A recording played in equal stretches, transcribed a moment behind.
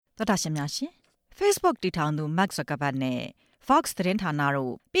တော်တာရှင်များရှင် Facebook တည်ထောင်သူ Mark Zuckerberg နဲ့ Fox သတင်းဌာန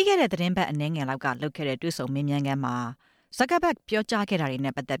တို့ပြီးခဲ့တဲ့သတင်းပတ်အနည်းငယ်လောက်ကလုပ်ခဲ့တဲ့တွေ့ဆုံမေးမြန်းခန်းမှာ Zuckerberg ပြောကြားခဲ့တာတွေ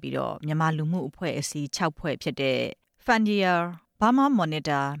နဲ့ပတ်သက်ပြီးတော့မြန်မာလူမှုအဖွဲ့အစည်း6ဖွဲ့ဖြစ်တဲ့ Frontier, Burma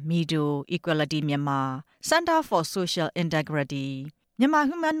Monitor, Mido, Equality Myanmar, Center for Social Integrity, Myanmar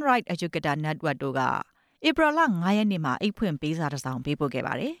Human Rights Educator Network တို့ကဧပြီလ9ရက်နေ့မှာအိတ်ဖွင့်ပေးစာတစ်စောင်ပေးပို့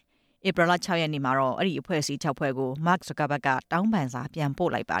ခဲ့ပါတယ်။ဧပြီလ6ရက်နေ့မှာတော့အဲ့ဒီအဖွဲ့အစည်း6ဖွဲ့ကို Mark Zuckerberg ကတောင်းပန်စာပြန်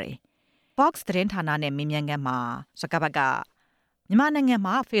ပို့လိုက်ပါတယ်။ Fox သတင်းဌာနနဲ့မေးမြန်းခန်းမှာ Zuckerberg ကမြန်မာနိုင်ငံ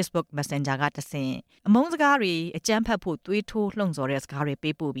မှာ Facebook Messenger ကတဆင့်အမုန်းစကားတွေအကြမ်းဖက်ဖို့သွေးထိုးလှုံ့ဆော်တဲ့စကား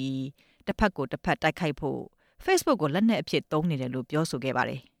တွေပေးပို့ပြီးတစ်ဖက်ကိုတစ်ဖက်တိုက်ခိုက်ဖို့ Facebook ကိုလက်နက်အဖြစ်သုံးနေတယ်လို့ပြောဆိုခဲ့ပါတ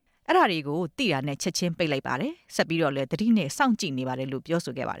ယ်။အဲ့ဒါတွေကိုသိတာနဲ့ချက်ချင်းပိတ်လိုက်ပါတယ်။ဆက်ပြီးတော့လည်းသတိနဲ့စောင့်ကြည့်နေပါ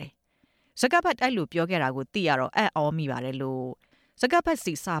တယ်လို့ပြောဆိုခဲ့ပါတယ်။ Zuckerberg အဲ့လိုပြောခဲ့တာကိုသိရတော့အံ့ဩမိပါတယ်လို့ Zuckerberg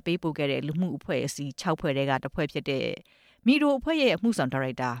စီစာပေးပို့ခဲ့တဲ့လူမှုအဖွဲ့အစည်း6ဖွဲ့တွေကတစ်ဖွဲ့ဖြစ်တဲ့မီဒိုအဖွဲ့ရဲ့အမှုဆောင်ဒါ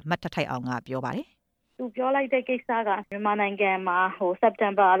ရိုက်တာမတ်ထထိုက်အောင်ကပြောပါတယ်သူပြောလိုက်တဲ့ကိစ္စကမြန်မာနိုင်ငံမှာစက်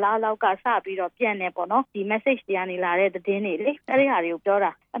တင်ဘာလလောက်ကစပြီးတော့ပြန့်နေပေါ့နော်ဒီ message တွေကနေလာတဲ့သတင်းတွေလေအဲ့ဒီဟာတွေကိုပြော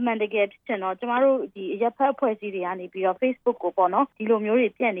တာအမှန်တကယ်ဖြစ်ချင်တော့ကျမတို့ဒီရပ်ဖက်အဖွဲ့အစည်းတွေကနေပြီးတော့ Facebook ကိုပေါ့နော်ဒီလိုမျိုးတွေ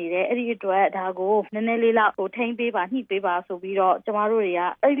ပြန့်နေတယ်အဲ့ဒီအတွက်ဒါကိုနည်းနည်းလေးလောက်ထိန်းပေးပါညှိပေးပါဆိုပြီးတော့ကျမတို့တွေ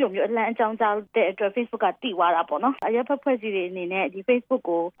ကအဲ့ဒီလိုမျိုးအလန့်အကြောင်းကြားတဲ့အတွက် Facebook ကတိသွားတာပေါ့နော်ရပ်ဖက်အဖွဲ့အစည်းတွေအနေနဲ့ဒီ Facebook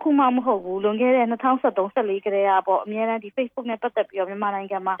ကိုခုမှမဟုတ်ဘူးလွန်ခဲ့တဲ့2013-14ကတည်းကပေါ့အများအားဒီ Facebook နဲ့ပတ်သက်ပြီးတော့မြန်မာနိုင်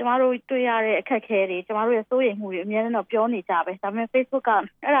ငံမှာကျမတို့တွေ့ရတဲ့အခက်အခဲတွေကျမတို့ရဲ့စိုးရိမ်မှုတွေအများနဲ့တော့ပြောနေကြပဲဒါပေမဲ့ Facebook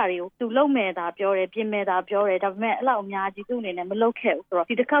ကအဲ့ဒါတွေကိုသူလုံမဲ့တာပြောတယ်ပြင်မဲ့တာပြောတယ်ဒါပေမဲ့အဲ့လောက်အများကြီးသူ့အနေနဲ့မလုပ်ခဲ့ဘူးဆိုတော့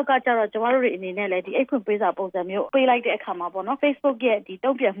ဒီတစ်ခေါက်ကကျတော့ကျမတို့တွေအနေနဲ့လည်းဒီအိတ်ဖွင့်ပေးစာပုံစံမျိုးပေးလိုက်တဲ့အခါမှာပေါ့နော် Facebook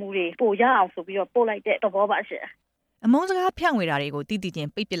ရဲ့ဒီတုံ့ပြန်မှုတွေပိုရအောင်ဆိုပြီးတော့ပို့လိုက်တဲ့သဘောပါရှင်အမုန်းစကားဖြန့်ဝေတာတွေကိုတိတိကျကျ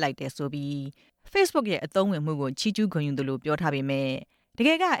ပိတ်ပစ်လိုက်တယ်ဆိုပြီး Facebook ရဲ့အသုံးဝင်မှုကိုချီးကျူးဂုဏ်ယူတယ်လို့ပြောထားပေမဲ့တက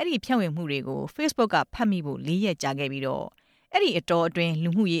ယ်ကအဲ့ဒီဖြန့်ဝေမှုတွေကို Facebook ကဖတ်မိဖို့4ရက်ကြာခဲ့ပြီးတော့အဲ့ဒီအတော်အတွ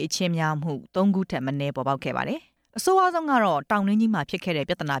င်းလူမှုရေးအချင်းများမှု3ခုထက်မနည်းပေါ်ပေါက်ခဲ့ပါတယ်။အဆိုးအဆုံးကတော့တောင်တွင်းကြီးမှာဖြစ်ခဲ့တဲ့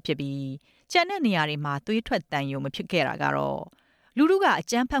ပြဿနာဖြစ်ပြီးကျန်တဲ့နေရာတွေမှာသွေးထွက်တန်ယုံမဖြစ်ခဲ့တာကတော့လူတို့က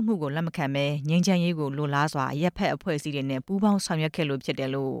အကြမ်းဖက်မှုကိုလက်မခံဘဲငြိမ်းချမ်းရေးကိုလိုလားစွာရက်ဖက်အဖွဲ့အစည်းတွေနဲ့ပူးပေါင်းဆောင်ရွက်ခဲ့လို့ဖြစ်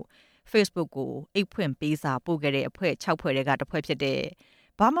တယ်လို့ Facebook ကိုအိတ်ဖွင့်ပေးစာပို့ခဲ့တဲ့အဖွဲ့6ဖွဲ့တွေကတစ်ဖွဲ့ဖြစ်တဲ့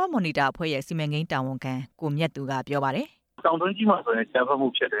Burma Monitor အဖွဲ့ရဲ့စီမံကိန်းတာဝန်ခံကိုမြတ်သူကပြောပါတယ်။တောင်တွင်းကြီးမှာဆိုရင်ကျန်းဖတ်မှု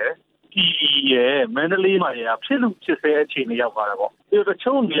ဖြစ်တယ်။ဒီရဲ့မန္တလေးမှာရဖြစ်လို့ဖြစ်စေအခြေအနေရောက်သွားတယ်ပေါ့။ဒီ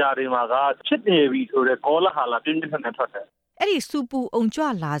တချို့နေရာတွေမှာကဖြစ်နေပြီဆိုတော့ကောလဟာလာပြင်းပြင်းထန်ထန်ထွက်တယ်။အဲ့ဒီစူပူအုံ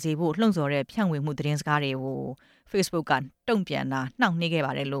ကြွလာစေဖို့လှုံ့ဆော်တဲ့ဖြန့်ဝေမှုသတင်းစကားတွေကို Facebook ကတုံ့ပြန်တာနှောင့်နှေး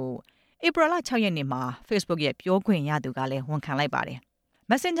ခဲ့ပါတယ်လို့ဧပြီလ6ရက်နေ့မှာ Facebook ရဲ့ပြောခွင့်ရသူကလည်းဝန်ခံလိုက်ပါတယ်။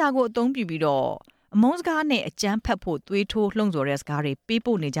 Messenger ကိုအသုံးပြုပြီးတော့အမုန်းစကားနဲ့အကြမ်းဖက်ဖို့သွေးထိုးလှုံ့ဆော်တဲ့စကားတွေ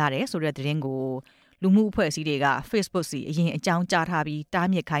ပေးပို့နေကြတယ်ဆိုတဲ့သတင်းကိုလူမှုအဖွဲ့အစည်းတွေက Facebook စီအရင်အကြောင်းကြားထားပြီးတား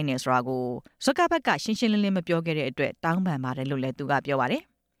မြစ်ခိုင်းနေဆိုတာကို Zuckerberg ကရှင်းရှင်းလင်းလင်းမပြောခဲ့တဲ့အတွက်တောင်းပန်ပါတယ်လို့လည်းသူကပြောပါတယ်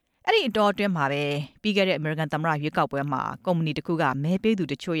။အဲ့ဒီအတော်အတွင်းမှာပဲပြီးခဲ့တဲ့ American သမ္မတရွေးကောက်ပွဲမှာကုမ္ပဏီတစ်ခုကမဲပေးသူ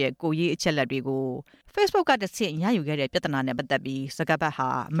တချို့ရဲ့ကိုယ်ရေးအချက်လက်တွေကို Facebook ကတစ်ဆင့်ရယူခဲ့တဲ့ပြဿနာနဲ့ပတ်သက်ပြီး Zuckerberg ဟာ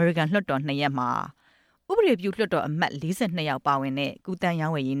American လွှတ်တော်2ရက်မှာဥပဒေပြုလွှတ်တော်အမတ်42ယောက်ပါဝင်တဲ့ကုသန်းရော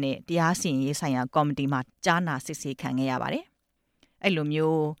င်းဝယ်ရေးနဲ့တရားစီရင်ရေးဆိုင်ရာကော်မတီမှကြားနာစစ်ဆေးခံခဲ့ရပါတယ်။အဲ့လို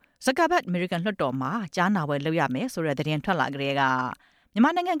မျိုးZuckerberg American လွှတ်တော်မှာကြားနာပွဲလုပ်ရမယ်ဆိုတဲ့သတင်းထွက်လာကြတဲ့ကမြန်မာ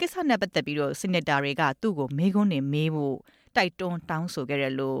နိုင်ငံကိစ္စနဲ့ပတ်သက်ပြီးတော့ဆီနိတာတွေကသူ့ကိုမေးခွန်းတွေမေးဖို့တိုက်တွန်းတောင်းဆိုခဲ့တယ်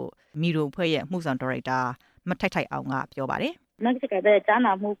လို့မီဒိုအဖွဲ့ရဲ့မှုဆောင်ဒါရိုက်တာမထိုက်ထိုက်အောင်ကပြောပါတယ်မက္ကကတဲ့ကြား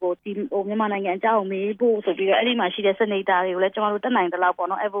နာမှုကိုဒီမြန်မာနိုင်ငံအကြောင်းမေးဖို့ဆိုပြီးတော့အဲ့ဒီမှာရှိတဲ့စနေတာတွေကိုလည်းကျွန်တော်တို့တက်နိုင်တဲ့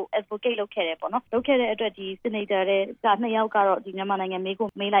လောက်ပေါ့နော် advocate လုပ်ခဲ့တယ်ပေါ့နော်လုပ်ခဲ့တဲ့အတွက်ဒီစနေတာတွေက2ယောက်ကတော့ဒီမြန်မာနိုင်ငံမေးခွ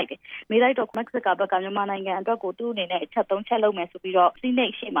န်းမေးလိုက်တယ်မေးလိုက်တော့မက္ကကဘက်ကမြန်မာနိုင်ငံအတွက်ကိုသူ့အနေနဲ့အချက်3ချက်လုပ်မယ်ဆိုပြီးတော့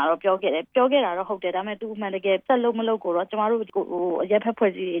စီးနိတ်ရှိမှာတော့ပြောခဲ့တယ်ပြောခဲ့တာတော့ဟုတ်တယ်ဒါပေမဲ့သူ့အမှန်တကယ်ဆက်လုပ်မလုပ်ကိုတော့ကျွန်တော်တို့အရက်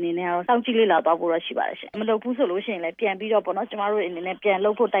ဖက်ဖွဲ့စည်းအနေနဲ့ကတော့စောင့်ကြည့်လေ့လာသွားဖို့တော့ရှိပါတယ်ရှင်မလုပ်ဘူးဆိုလို့ရှိရင်လည်းပြန်ပြီးတော့ပေါ့နော်ကျွန်တော်တို့အနေနဲ့ပြန်လု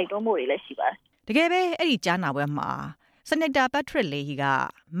ပ်ဖို့တိုက်တွန်းဖို့တွေလည်းရှိပါတယ်တကယ်ပဲအဲ့ဒီကြားနာပွဲမှာSenator Patrick Leahy က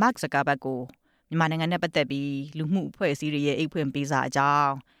Mark Zuckerberg ကိုမြန်မာနိုင်ငံနဲ့ပတ်သက်ပြီးလူမှုအဖွဲ့အစည်းတွေရဲ့အိတ်ဖွင့်ပေးစာ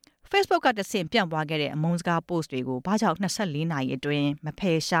အကြောင်း Facebook ကတဆင့်ပြန့်ပွားခဲ့တဲ့အမုန်းစကား post တွေကိုဘာကြောင့်24နာရီအတွင်းမဖ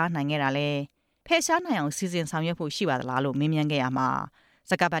ယ်ရှားနိုင်ခဲ့တာလဲဖယ်ရှားနိုင်အောင်စီစဉ်ဆောင်ရွက်ဖို့ရှိပါသလားလို့မေးမြန်းခဲ့ရမှာ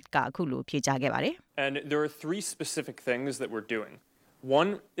Zuckerberg ကအခုလိုဖြေကြားခဲ့ပါတယ် And there are 3 specific things that we're doing. One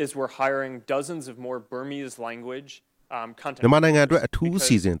is we're hiring dozens of more Burmese languageမြန်မာနိုင်ငံအတွက်အထူး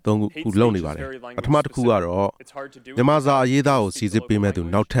အစီအစဉ်3ခုလုပ်နေပါတယ်ပထမတစ်ခုကတော့မြန်မာစာအရေးသားကိုစီစစ်ပေး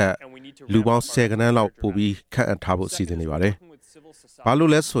မဲ့သူနောက်ထပ်လူပေါင်း10ခန်းလောက်ပို့ပြီးခန့်အပ်ထားဖို့စီစဉ်နေပါ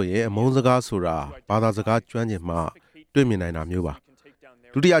တယ်ဘာလို့လဲဆိုရင်အမုန်းစကားဆိုတာဘာသာစကားကျွမ်းကျင်မှတွေ့မြင်နိုင်တာမျိုးပါ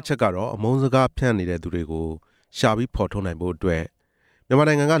ဒုတိယအချက်ကတော့အမုန်းစကားဖြန့်နေတဲ့သူတွေကိုရှာပြီးဖော်ထုတ်နိုင်ဖို့အတွက်မြန်မာ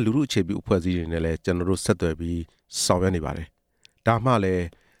နိုင်ငံကလူမှုအခြေပြုအဖွဲ့အစည်းတွေနဲ့လည်းကျွန်တော်တို့ဆက်သွယ်ပြီးဆောင်ရွက်နေပါတယ်ဒါမှလည်း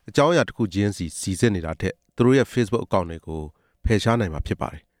အကြောင်းအရာတစ်ခုချင်းစီစစ်နေတာတဲ့သူတို့ရဲ့ Facebook account တွေကိုဖယ်ရှားနိုင်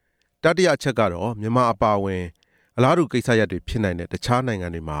မှာဖြစ်ပါတယ် တတိယအချက်ကတော့မြန်မာအပါအဝင်အလားတူကိစ္စရပ်တွေဖြစ်နိုင်တဲ့တခြားနိုင်ငံ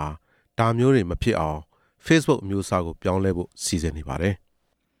တွေမှာဒါမျိုးတွေမဖြစ်အောင် Facebook အမျိုးအစားကိုပြောင်းလဲဖို့စီစဉ်နေပါတယ်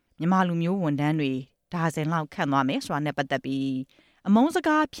မြန်မာလူမျိုးဝန်ထမ်းတွေဒါဇင်လောက်ခန့်သွားမယ်ဆိုတာနဲ့ပတ်သက်ပြီးအမုန်းစ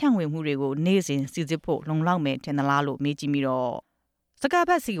ကားဖြန့်ဝေမှုတွေကိုနေ့စဉ်စီစစ်ဖို့လုံလောက်မယ်ထင်သလားလို့မေးကြည့်ပြီးတော့စကားဘ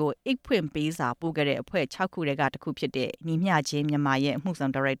က်စီကိုအိတ်ဖွင့်ပေးစာပို့ခဲ့တဲ့အဖွဲ့6ခုတည်းကတစ်ခုဖြစ်တဲ့ညီမျှချင်းမြန်မာရဲ့အမှုဆော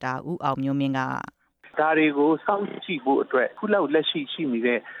င်ဒါရိုက်တာဦးအောင်မျိုးမင်းကဒါတွေကိုစောင့်ကြည့်ဖို့အတွက်ခုလောက်လက်ရှိနေ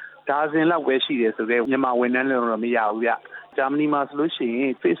တဲ့ဒါဇင်လောက်ပဲရှိတယ်ဆိုတော့မြန်မာဝန်ထမ်းလည်းတော့မရဘူးဗျဂျာမနီမှာဆိုလို့ရှိရ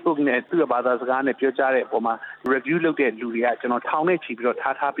င် Facebook နဲ့သူ့ရဲ့ဘာသာစကားနဲ့ပြောကြားတဲ့အပေါ်မှာ review လုပ်တဲ့လူတွေကကျွန်တော်ထောင်နဲ့ချီပြီးတော့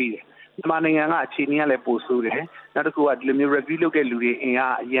ထားပေးတယ်မြန်မာနိုင်ငံကအခြေအနေကလည်းပိုဆိုးတယ်နောက်တစ်ခုကဒီလိုမျိုး review လုပ်တဲ့လူတွေအင်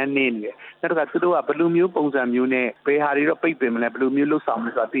အားအရန်နေနေတယ်နောက်တစ်ခါသူတို့ကဘယ်လိုမျိုးပုံစံမျိုးနဲ့ဘယ်ဟာတွေတော့ပိတ်ပင်မလဲဘယ်လိုမျိုးလှုပ်ဆောင်မ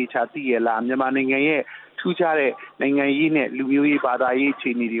လဲဆိုတာသိချာသိရလားမြန်မာနိုင်ငံရဲ့ထူးခြားတဲ့နိုင်ငံရေးနဲ့လူမျိုးရေးဘာသာရေးအခြေ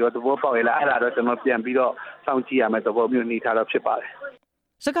အနေတွေရောသဘောပေါက်ရလားအဲ့ဒါတော့ကျွန်တော်ပြန်ပြီးတော့စောင့်ကြည့်ရမယ်သဘောမျိုးနေထားတော့ဖြစ်ပါတယ်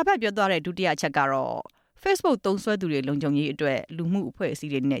စကားဘက်ပြောသွားတဲ့ဒုတိယအချက်ကတော့ Facebook သုံးစွဲသူတွေလုံခြုံရေးအတွက်လူမှုအဖွဲ့အစ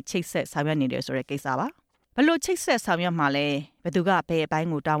ည်းတွေနဲ့ချိတ်ဆက်ဆောင်ရွက်နေတယ်ဆိုတဲ့ကိစ္စပါဘယ်လိုချိတ်ဆက်ဆောင်ရွက်မှာလဲဘယ်သူကဘယ်အပိုင်း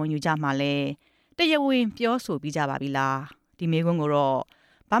ကိုတာဝန်ယူကြမှာလဲတရားဝင်ပြောဆိုပြီးကြပါပြီလားဒီမေးခွန်းကိုတော့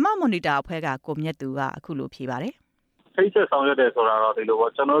ဘာမှမော်နီတာအဖွဲ့ကကိုမြတ်သူကအခုလိုဖြေပါတယ်ချိတ်ဆက်ဆောင်ရွက်တယ်ဆိုတာတော့ဒီလို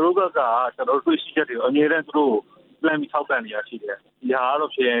ပေါ့ကျွန်တော်တို့ကကျွန်တော်တို့တွေ့ရှိချက်တွေအမြဲတမ်းသူတို့plan ပြီးထောက်ပံ့နေရရှိတယ်ဒီဟာက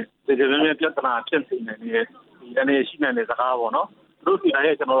တော့ဖြင့်ဒီလိုမျိုးပြဿနာဖြစ်နေနေတဲ့ဒီအနေရှိနေတဲ့စကားပေါ့နော်တို့စီတိုင်း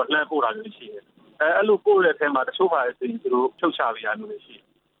ကျွန်တော်လှမ်းပို့တာမျိုးရှိတယ်အဲ့လိုပို့တဲ့အထက်မှာတချို့ပါအစဉ်သူတို့ဖြုတ်ချပေးရမျိုးရှိတယ်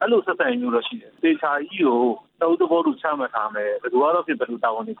အဲ့လိုဆက်ဆံမျိုးတော့ရှိတယ်တေချာကြီးကိုတောက်သဘောတူချမှတ်ထားမယ်ဘယ်သူကတော့ဖြစ်ဘယ်လိုတာ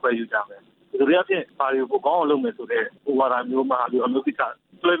ဝန်တွေခွဲယူကြမယ်ဒီလိုရဖြစ်ဘာတွေကိုကောင်းအောင်လုပ်မယ်ဆိုတဲ့ဟိုဝါဒမျိုးမှာအမျိုးကိစ္စ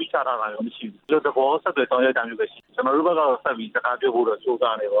လွှဲပြီးချတာလည်းမရှိဘူးဒီလိုသဘောဆက်သွယ်ဆောင်ရွက်တာမျိုးပဲရှိကျွန်တော်တို့ဘက်ကတော့ဆက်ပြီးစကားပြောဖို့တော့ကြိုး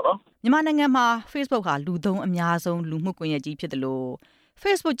စားနေပါတော့မြန်မာနိုင်ငံမှာ Facebook ဟာလူသုံးအများဆုံးလူမှုကွန်ရက်ကြီးဖြစ်တယ်လို့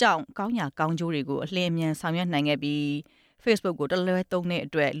Facebook ကြောင့်ကောင်းရာကောင်းကျိုးတွေကိုအလင်းအမြန်ဆောင်ရွက်နိုင်ခဲ့ပြီး Facebook ကိုတလွဲသုံးတဲ့အ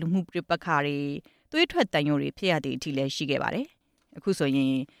တွက်လူမှုပြပခါတွေသွေးထွက်တန်ရုံတွေဖြစ်ရတဲ့အထိလည်းရှိခဲ့ပါတယ်အခုဆိုရ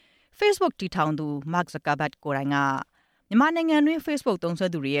င် Facebook တည်ထောင်သူ Mark Zuckerberg ကိုယ်တိုင်ကမြန်မာနိုင်ငံတွင်း Facebook သုံးစွဲ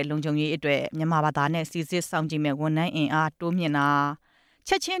သူတွေရဲ့လုံခြုံရေးအတွက်မြန်မာဘာသာနဲ့စီစစ်ဆောင်ကြည့်မဲ့ဝန်ထမ်းအင်အားတိုးမြင့်တာ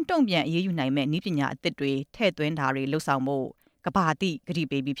ချက်ချင်းတုံ့ပြန်အရေးယူနိုင်မဲ့နည်းပညာအသစ်တွေထည့်သွင်းတာတွေလှုပ်ဆောင်ဖို့ကဘာတိဂတိ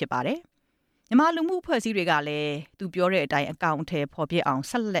ပေးပြီးဖြစ်ပါတယ်မြန်မာလူမှုအဖွဲ့အစည်းတွေကလည်းသူပြောတဲ့အတိုင်းအကောင့်အထည်ဖော်ပြအောင်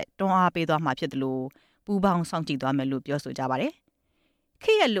ဆက်လက်တွန်းအားပေးသွားမှာဖြစ်တယ်လို့ပူးပေါင်းဆောင်ကြည့်သွားမယ်လို့ပြောဆိုကြပါတယ်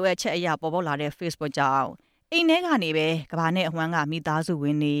ခေတ်ရဲ့လိုအပ်ချက်အရာပေါ်ပေါက်လာတဲ့ Facebook ကြောင့်အိမ်ထဲကနေပဲကဘာနဲ့အဝမ်းကမိသားစုဝ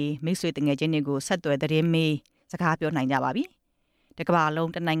င်တွေမိတ်ဆွေတငယ်ချင်းတွေကိုဆက်သွယ်သတင်းမေးစကားပြောနိုင်ကြပါပြီ။တကဘာ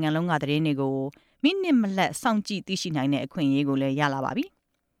လုံးတစ်နိုင်ငံလုံးကသတင်းတွေကိုမိနစ်မလက်စောင့်ကြည့်သိရှိနိုင်တဲ့အခွင့်အရေးကိုလည်းရလာပါပြီ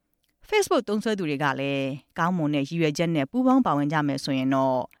။ Facebook သုံးစွဲသူတွေကလည်းကောင်းမွန်တဲ့ရည်ရွယ်ချက်နဲ့ပူးပေါင်းပါဝင်ကြမယ်ဆိုရင်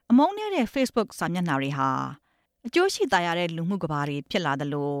တော့အမုန်းတဲ့ Facebook စာမျက်နှာတွေဟာအကျိုးရှိသားရတဲ့လူမှုကဘာတွေဖြစ်လာသ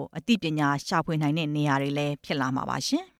လိုအသိပညာရှာဖွေနိုင်တဲ့နေရာတွေလည်းဖြစ်လာမှာပါရှင်။